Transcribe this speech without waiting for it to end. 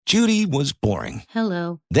Judy was boring.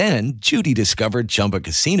 Hello. Then Judy discovered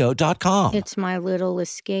ChumbaCasino.com. It's my little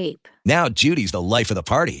escape. Now Judy's the life of the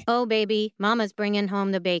party. Oh, baby, mama's bringing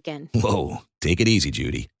home the bacon. Whoa, take it easy,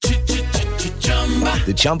 Judy.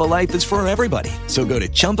 The Chumba life is for everybody. So go to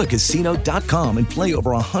ChumbaCasino.com and play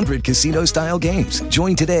over 100 casino-style games.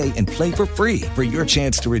 Join today and play for free for your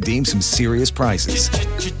chance to redeem some serious prizes.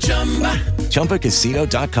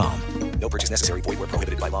 ChumbaCasino.com. No purchase necessary. Void where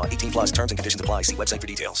prohibited by law. 18 plus terms and conditions apply. See website for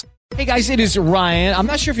details. Hey guys, it is Ryan. I'm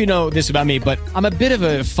not sure if you know this about me, but I'm a bit of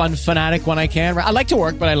a fun fanatic when I can. I like to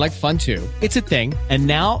work, but I like fun too. It's a thing. And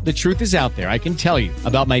now the truth is out there. I can tell you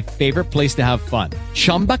about my favorite place to have fun.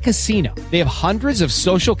 Chumba Casino. They have hundreds of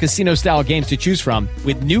social casino style games to choose from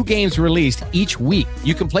with new games released each week.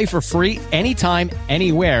 You can play for free anytime,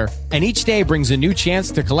 anywhere. And each day brings a new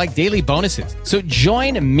chance to collect daily bonuses. So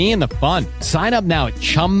join me in the fun. Sign up now at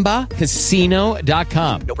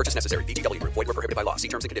ChumbaCasino.com. No purchase necessary. VGW. Void where prohibited by law. See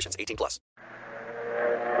terms and conditions. 18 plus.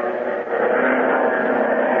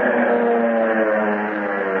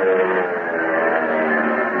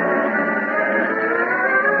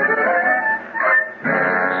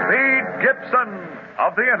 Speed Gibson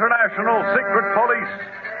of the International Secret Police.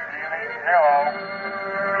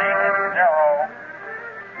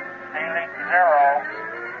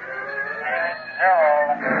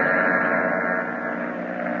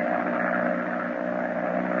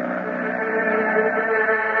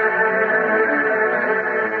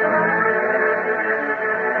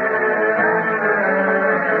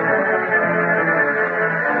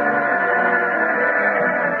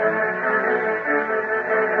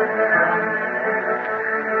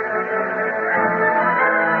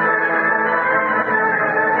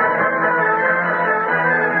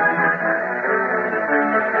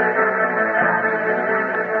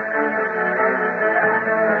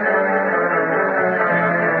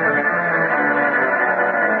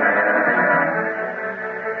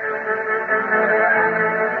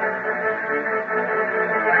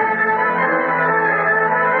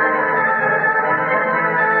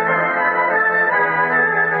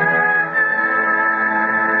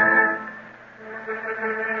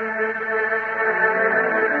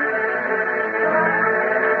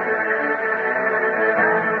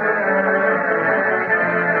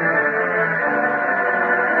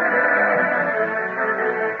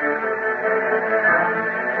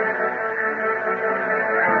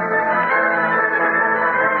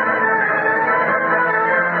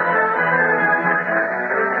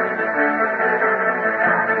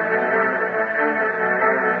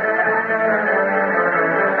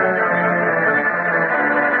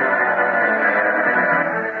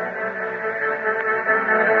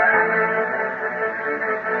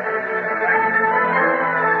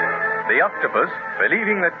 The octopus,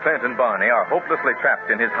 believing that Clint and Barney are hopelessly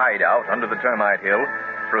trapped in his hideout under the termite hill,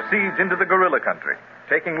 proceeds into the gorilla country,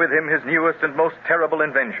 taking with him his newest and most terrible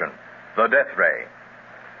invention, the death ray.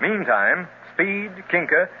 Meantime, Speed,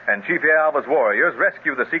 Kinka, and Chief Alva's warriors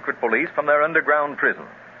rescue the secret police from their underground prison.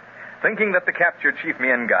 Thinking that the captured Chief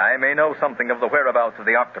Miengai may know something of the whereabouts of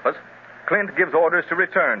the octopus, Clint gives orders to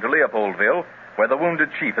return to Leopoldville, where the wounded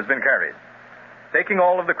chief has been carried. Taking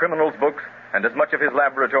all of the criminal's books and as much of his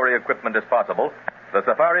laboratory equipment as possible, the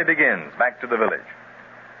safari begins back to the village.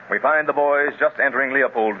 We find the boys just entering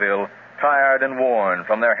Leopoldville, tired and worn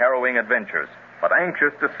from their harrowing adventures, but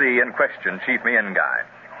anxious to see and question Chief Miengai.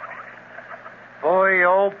 Boy,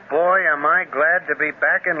 oh boy, am I glad to be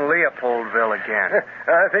back in Leopoldville again.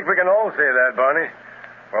 I think we can all say that, Barney.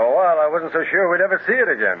 For a while, I wasn't so sure we'd ever see it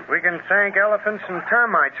again. We can thank elephants and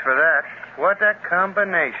termites for that. What a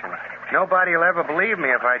combination. Nobody will ever believe me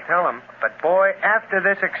if I tell them. But, boy, after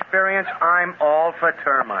this experience, I'm all for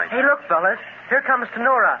termites. Hey, look, fellas. Here comes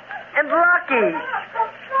Tenora. And Lucky.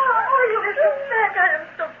 Oh, you were so bad. I am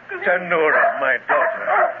so glad. Tenora, my daughter.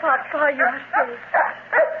 Oh, Papa, you are safe.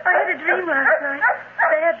 I had a dream last night.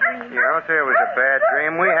 Bad dream. Yeah, I'll say it was a bad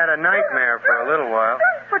dream. We had a nightmare for a little while.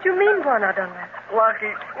 What do you mean, Juana Dunlap?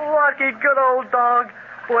 Lucky, good old dog.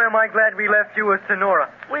 Boy, am I glad we left you with Tenora.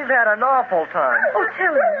 We've had an awful time. Oh,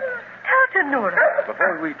 tell me. Tell Tenora.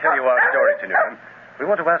 Before we tell you our story, Tenora, we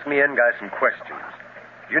want to ask Miengai some questions.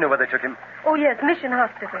 Do you know where they took him? Oh, yes, Mission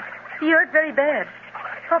Hospital. He hurt very bad.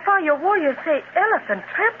 Papa, your warriors say elephant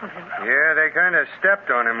trampled him. Yeah, they kind of stepped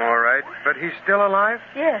on him, all right. But he's still alive?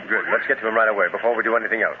 Yes. Good. Let's get to him right away before we do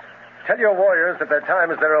anything else. Tell your warriors that their time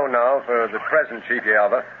is their own now for the present, Chief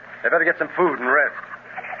Alva. They better get some food and rest.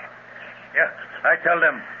 Yeah, I tell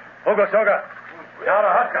them. Hoga Soga.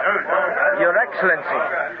 Your Excellency,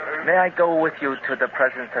 may I go with you to the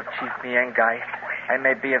presence of Chief Miengai? I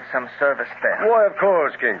may be of some service there. Why, of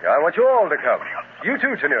course, King. I want you all to come. You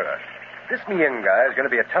too, Tenura. This Mien guy is going to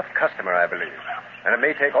be a tough customer, I believe. And it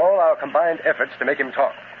may take all our combined efforts to make him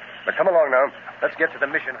talk. But come along now. Let's get to the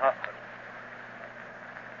mission hospital.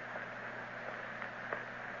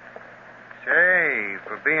 Say,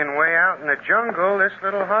 for being way out in the jungle, this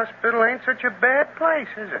little hospital ain't such a bad place,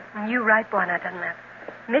 is it? You're right, Bwana Dunlap.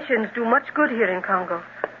 Missions do much good here in Congo.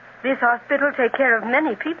 This hospital take care of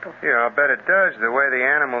many people. Yeah, I'll bet it does, the way the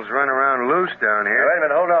animals run around loose down here. Wait a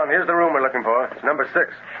minute, hold on. Here's the room we're looking for. It's number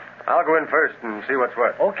 6. I'll go in first and see what's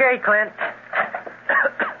what. Okay, Clint.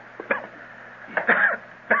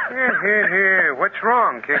 Here. What's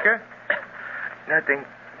wrong, Kicker?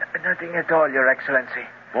 Nothing at all, Your Excellency.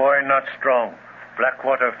 Boy, not strong.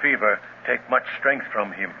 Blackwater fever take much strength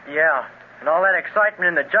from him. Yeah, and all that excitement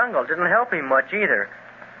in the jungle didn't help him much either.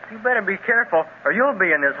 You better be careful, or you'll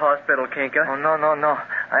be in this hospital, Kinka. Oh, no.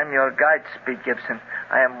 I'm your guide, Speed Gibson.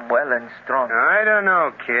 I am well and strong. I don't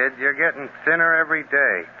know, kid. You're getting thinner every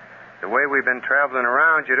day. The way we've been traveling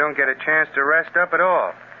around, you don't get a chance to rest up at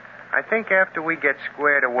all. I think after we get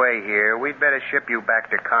squared away here, we'd better ship you back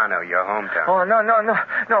to Kano, your hometown. Oh,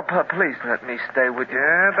 no. Please let me stay with you.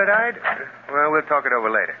 Yeah, but Well, we'll talk it over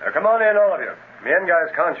later. Now, come on in, all of you. Mien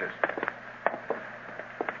guy's conscious.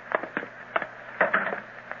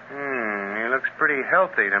 He looks pretty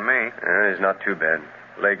healthy to me. He's not too bad.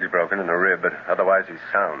 Leg's broken and a rib, but otherwise he's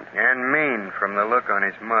sound. And mean from the look on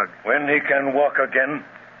his mug. When he can walk again,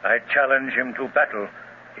 I challenge him to battle.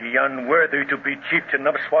 He unworthy to be chieftain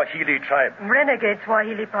of Swahili tribe. Renegade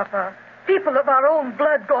Swahili, Papa. People of our own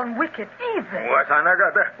blood gone wicked, evil.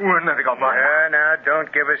 Now,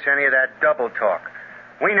 don't give us any of that double talk.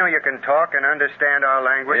 We know you can talk and understand our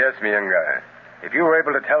language. Yes, Mien guy. If you were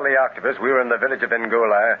able to tell the octopus we were in the village of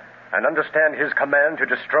Ngola and understand his command to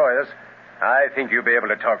destroy us, I think you'll be able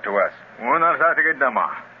to talk to us.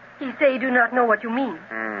 He say you do not know what you mean.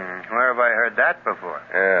 Where have I heard that before?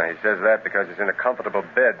 Yeah, he says that because he's in a comfortable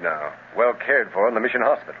bed now, well cared for in the mission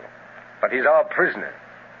hospital. But he's our prisoner.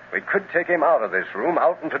 We could take him out of this room,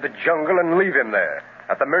 out into the jungle, and leave him there,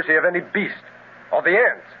 at the mercy of any beast. Or the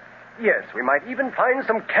ants. Yes, we might even find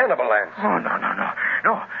some cannibal ants. Oh,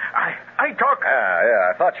 no. I talk.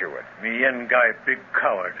 Yeah, I thought you would. Mien guy, big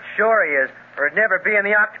coward. Sure he is, or he'd never be in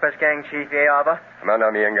the octopus gang, Chief Yaba. Come on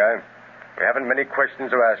now, Mien guy. We haven't many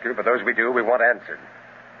questions to ask you, but those we do, we want answered.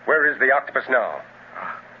 Where is the octopus now?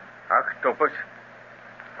 Octopus?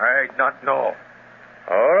 I not know.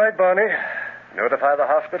 All right, Barney. Notify the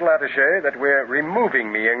hospital attaché that we're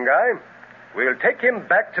removing Mien guy. We'll take him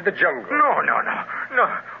back to the jungle. No.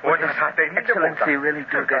 What is Excellency really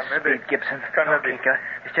do this, Speed Gibson? No, Kinka.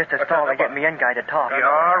 It's just a stall to get Mien guy to talk.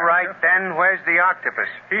 All right, then. Where's the octopus?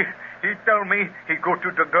 He tell me he go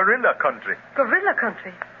to the gorilla country. Gorilla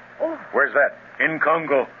country? Oh. Where's that? In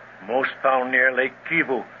Congo. Most found near Lake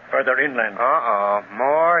Kivu, further inland. Uh-oh.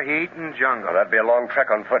 More heat and jungle. Well, that'd be a long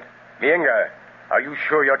trek on foot. Mien guy, are you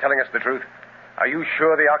sure you're telling us the truth? Are you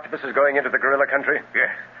sure the octopus is going into the gorilla country?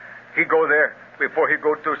 Yes. He go there before he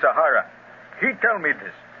go to Sahara. He tell me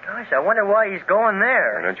this. Gosh, I wonder why he's going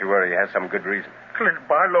there. Don't you worry, he has some good reason. Clint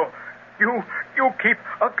Barlow, you keep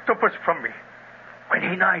octopus from me. When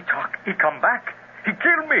he and I talk, he come back. He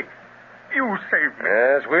kill me. You save me.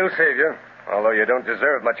 Yes, we'll save you. Although you don't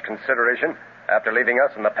deserve much consideration after leaving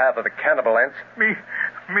us in the path of the cannibal ants. Me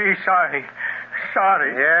sorry.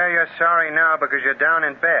 Yeah, you're sorry now because you're down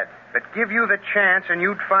in bed. But give you the chance and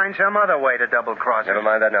you'd find some other way to double-cross us. Never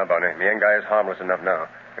mind that now, Bonnie. Mien guy is harmless enough now.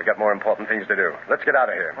 We've got more important things to do. Let's get out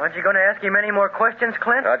of here. Aren't you going to ask him any more questions,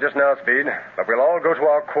 Clint? Not just now, Speed, but we'll all go to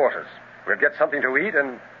our quarters. We'll get something to eat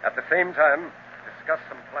and, at the same time, discuss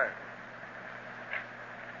some plans.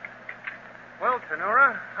 Well,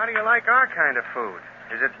 Tenora, how do you like our kind of food?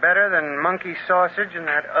 Is it better than monkey sausage and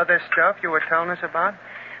that other stuff you were telling us about?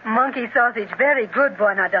 Monkey sausage very good,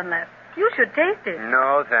 Bwana Dunlap. You should taste it.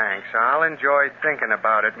 No, thanks. I'll enjoy thinking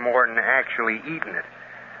about it more than actually eating it.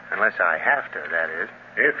 Unless I have to, that is.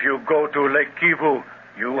 If you go to Lake Kivu,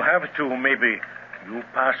 you have to, maybe. You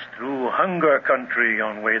pass through hunger country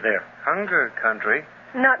on way there. Hunger country?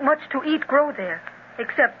 Not much to eat grow there,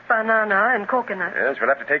 except banana and coconut. Yes, we'll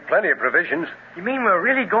have to take plenty of provisions. You mean we're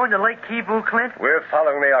really going to Lake Kivu, Clint? We're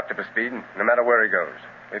following the octopus, Speed, no matter where he goes.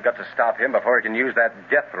 We've got to stop him before he can use that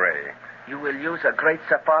death ray. You will use a great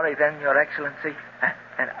safari then, Your Excellency?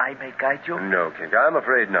 And I may guide you? No, King, I'm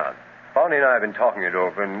afraid not. Bonnie and I have been talking it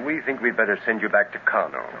over, and we think we'd better send you back to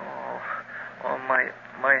Kano. Oh,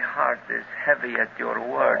 my heart is heavy at your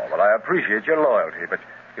words. Oh, well, I appreciate your loyalty, but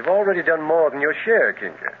you've already done more than your share,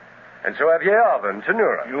 Kinka. And so have Yava and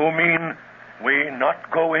Tenura. You mean we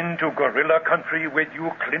not go into gorilla country with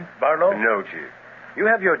you, Clint Barlow? No, Chief. You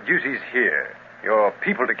have your duties here, your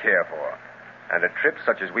people to care for. And a trip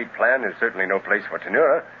such as we plan is certainly no place for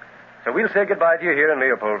Tenura. So we'll say goodbye to you here in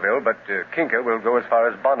Leopoldville, but Kinka will go as far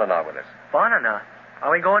as Bonana with us. Bonana?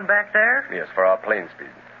 Are we going back there? Yes, for our plane speed.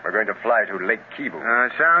 We're going to fly to Lake Kivu.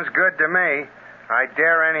 Sounds good to me. I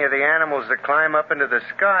dare any of the animals that climb up into the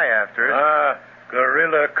sky after us.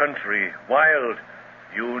 Gorilla country. Wild.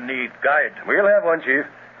 You need guide. We'll have one, Chief.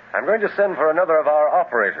 I'm going to send for another of our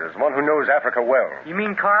operators, one who knows Africa well. You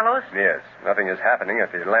mean Carlos? Yes. Nothing is happening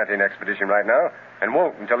at the Atlantean expedition right now, and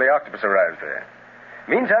won't until the octopus arrives there.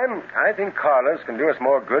 Meantime, I think Carlos can do us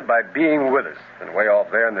more good by being with us than way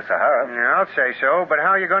off there in the Sahara. Yeah, I'll say so, but how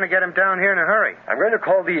are you going to get him down here in a hurry? I'm going to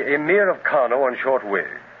call the Emir of Kano on short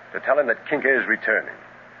wave to tell him that Kinka is returning.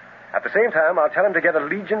 At the same time, I'll tell him to get a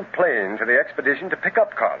Legion plane for the expedition to pick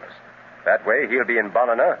up Carlos. That way, he'll be in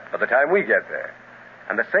Bonana by the time we get there.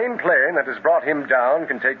 And the same plane that has brought him down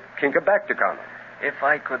can take Kinka back to Kano. If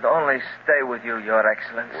I could only stay with you, Your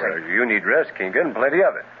Excellency. Well, you need rest, Kinka, and plenty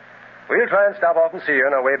of it. We'll try and stop off and see you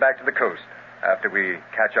on our way back to the coast after we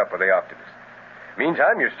catch up with the octopus.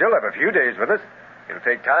 Meantime, you still have a few days with us. It'll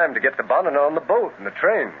take time to get to Bonana on the boat and the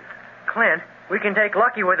train. Clint, we can take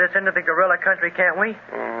Lucky with us into the gorilla country, can't we?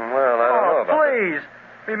 Well, I don't know about please.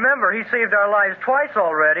 Remember, he saved our lives twice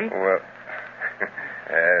already. Well,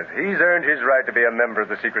 yes, he's earned his right to be a member of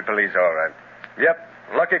the secret police, all right. Yep,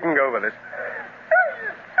 Lucky can go with us.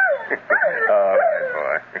 All right,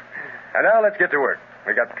 boy. And now let's get to work.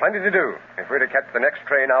 We got plenty to do if we're to catch the next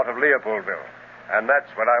train out of Leopoldville. And that's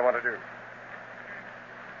what I want to do.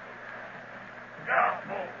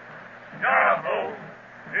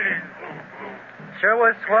 Sure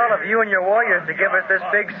was swell of you and your warriors to give us this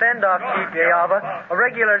big send-off, Chief Yava. A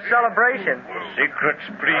regular celebration. Secrets,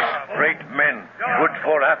 priests, great men. Good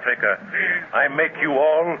for Africa. I make you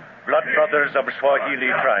all blood brothers of Swahili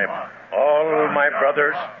tribe. All my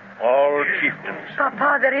brothers, all chieftains.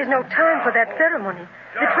 Papa, there is no time for that ceremony.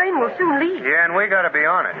 The train will soon leave. Yeah, and we got to be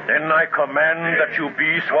on it. Then I command that you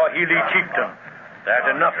be Swahili chieftain. That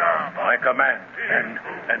enough, I command.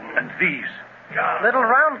 And these. Little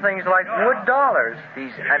round things like wood dollars.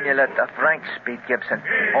 These amulet of rank, Speed Gibson.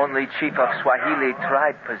 Only chief of Swahili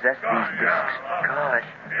tribe possess these discs. God.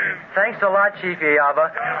 Thanks a lot, Chief Yava.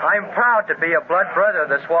 I'm proud to be a blood brother of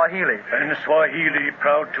the Swahili. And Swahili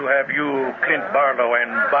proud to have you, Clint Barlow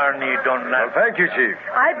and Barney Dunlap. Well, thank you, Chief.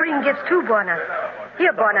 I bring gifts too, Buana.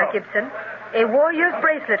 Here, Buana Gibson. A warrior's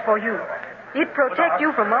bracelet for you. It protect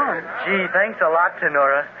you from harm. Gee, thanks a lot,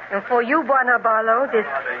 Tenura. And for you, Buana Barlow, this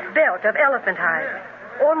belt of elephant hide.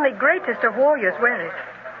 Only greatest of warriors wear it.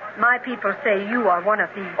 My people say you are one of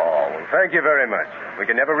these. Oh, well, thank you very much. We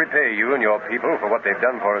can never repay you and your people for what they've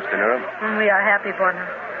done for us, Tenura. We are happy, Buana.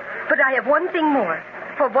 But I have one thing more.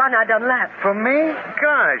 For Buana Dunlap. For me?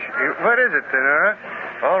 Gosh, what is it, Tenura?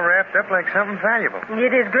 All wrapped up like something valuable.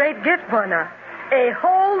 It is great gift, Buana. A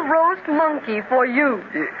whole roast monkey for you.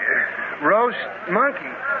 Roast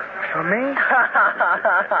monkey? For me?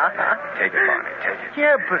 Take it, Barney, take it.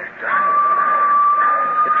 Yeah, but...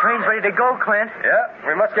 The train's ready to go, Clint. Yeah,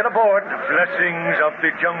 we must get aboard. The blessings of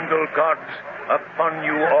the jungle gods upon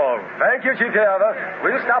you all. Thank you, Chief Yava.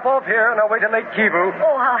 We'll stop off here on our way to Lake Kivu.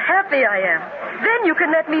 Oh, how happy I am. Then you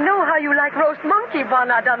can let me know how you like roast monkey,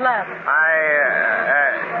 Buana Dunlap.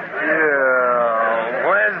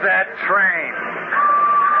 Where's that train?